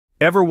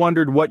Ever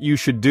wondered what you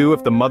should do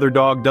if the mother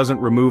dog doesn't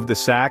remove the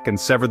sac and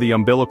sever the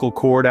umbilical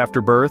cord after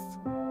birth?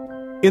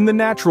 In the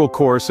natural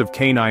course of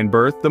canine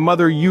birth, the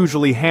mother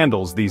usually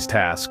handles these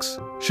tasks.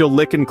 She'll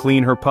lick and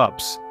clean her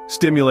pups,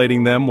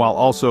 stimulating them while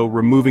also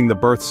removing the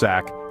birth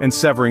sac and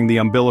severing the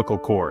umbilical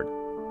cord.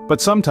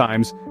 But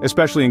sometimes,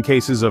 especially in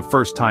cases of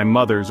first-time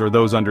mothers or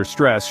those under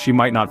stress, she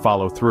might not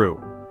follow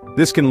through.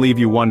 This can leave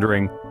you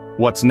wondering,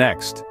 what's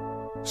next?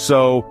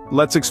 So,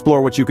 let's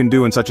explore what you can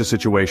do in such a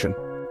situation.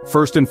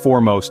 First and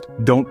foremost,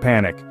 don't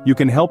panic. You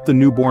can help the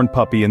newborn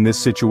puppy in this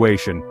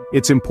situation.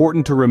 It's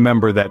important to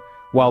remember that,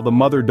 while the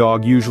mother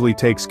dog usually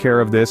takes care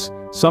of this,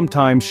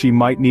 sometimes she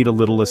might need a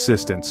little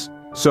assistance.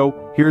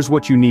 So, here's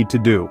what you need to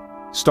do.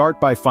 Start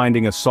by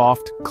finding a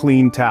soft,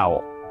 clean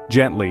towel.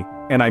 Gently,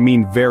 and I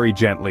mean very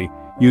gently,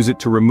 use it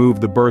to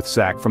remove the birth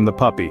sac from the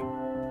puppy.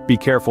 Be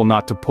careful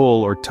not to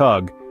pull or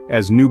tug,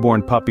 as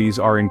newborn puppies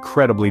are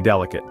incredibly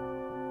delicate.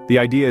 The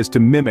idea is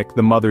to mimic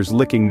the mother's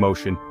licking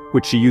motion,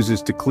 which she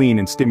uses to clean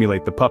and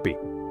stimulate the puppy.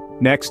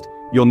 Next,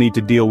 you'll need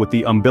to deal with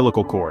the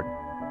umbilical cord.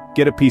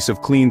 Get a piece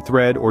of clean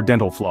thread or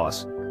dental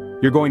floss.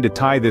 You're going to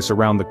tie this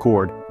around the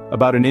cord,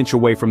 about an inch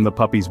away from the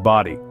puppy's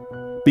body.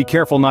 Be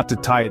careful not to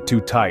tie it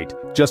too tight,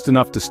 just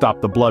enough to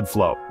stop the blood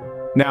flow.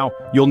 Now,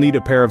 you'll need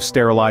a pair of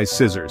sterilized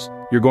scissors.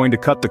 You're going to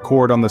cut the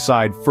cord on the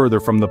side further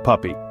from the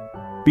puppy.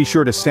 Be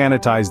sure to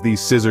sanitize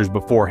these scissors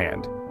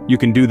beforehand. You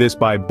can do this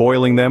by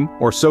boiling them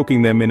or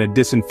soaking them in a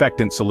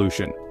disinfectant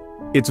solution.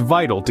 It's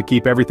vital to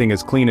keep everything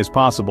as clean as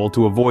possible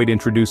to avoid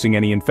introducing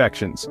any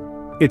infections.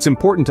 It's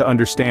important to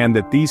understand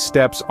that these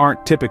steps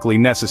aren't typically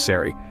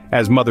necessary,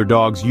 as mother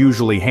dogs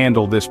usually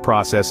handle this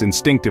process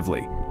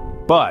instinctively.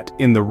 But,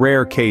 in the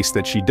rare case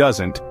that she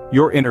doesn't,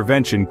 your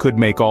intervention could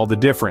make all the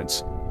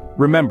difference.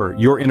 Remember,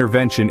 your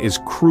intervention is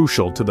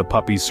crucial to the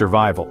puppy's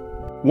survival.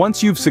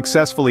 Once you've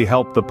successfully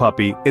helped the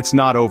puppy, it's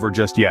not over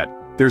just yet.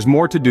 There's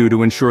more to do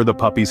to ensure the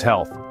puppy's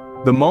health.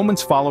 The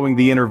moments following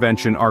the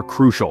intervention are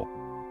crucial.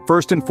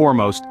 First and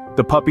foremost,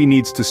 the puppy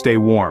needs to stay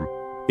warm.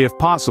 If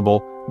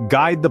possible,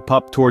 guide the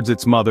pup towards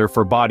its mother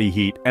for body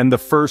heat and the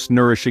first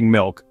nourishing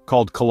milk,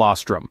 called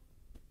colostrum.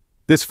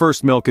 This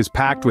first milk is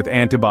packed with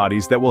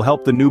antibodies that will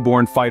help the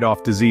newborn fight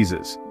off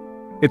diseases.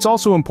 It's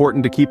also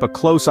important to keep a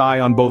close eye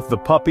on both the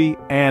puppy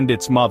and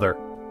its mother.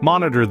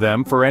 Monitor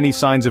them for any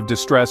signs of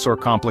distress or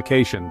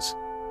complications.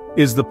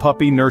 Is the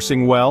puppy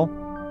nursing well?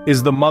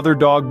 Is the mother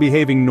dog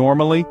behaving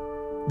normally?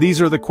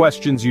 These are the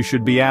questions you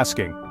should be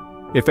asking.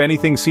 If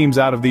anything seems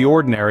out of the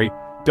ordinary,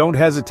 don't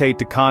hesitate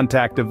to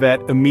contact a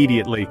vet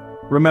immediately.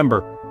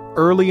 Remember,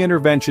 early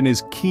intervention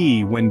is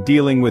key when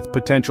dealing with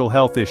potential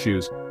health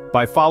issues.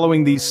 By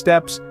following these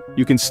steps,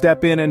 you can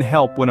step in and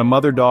help when a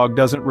mother dog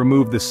doesn't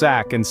remove the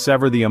sac and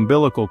sever the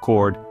umbilical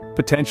cord,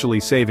 potentially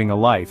saving a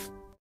life.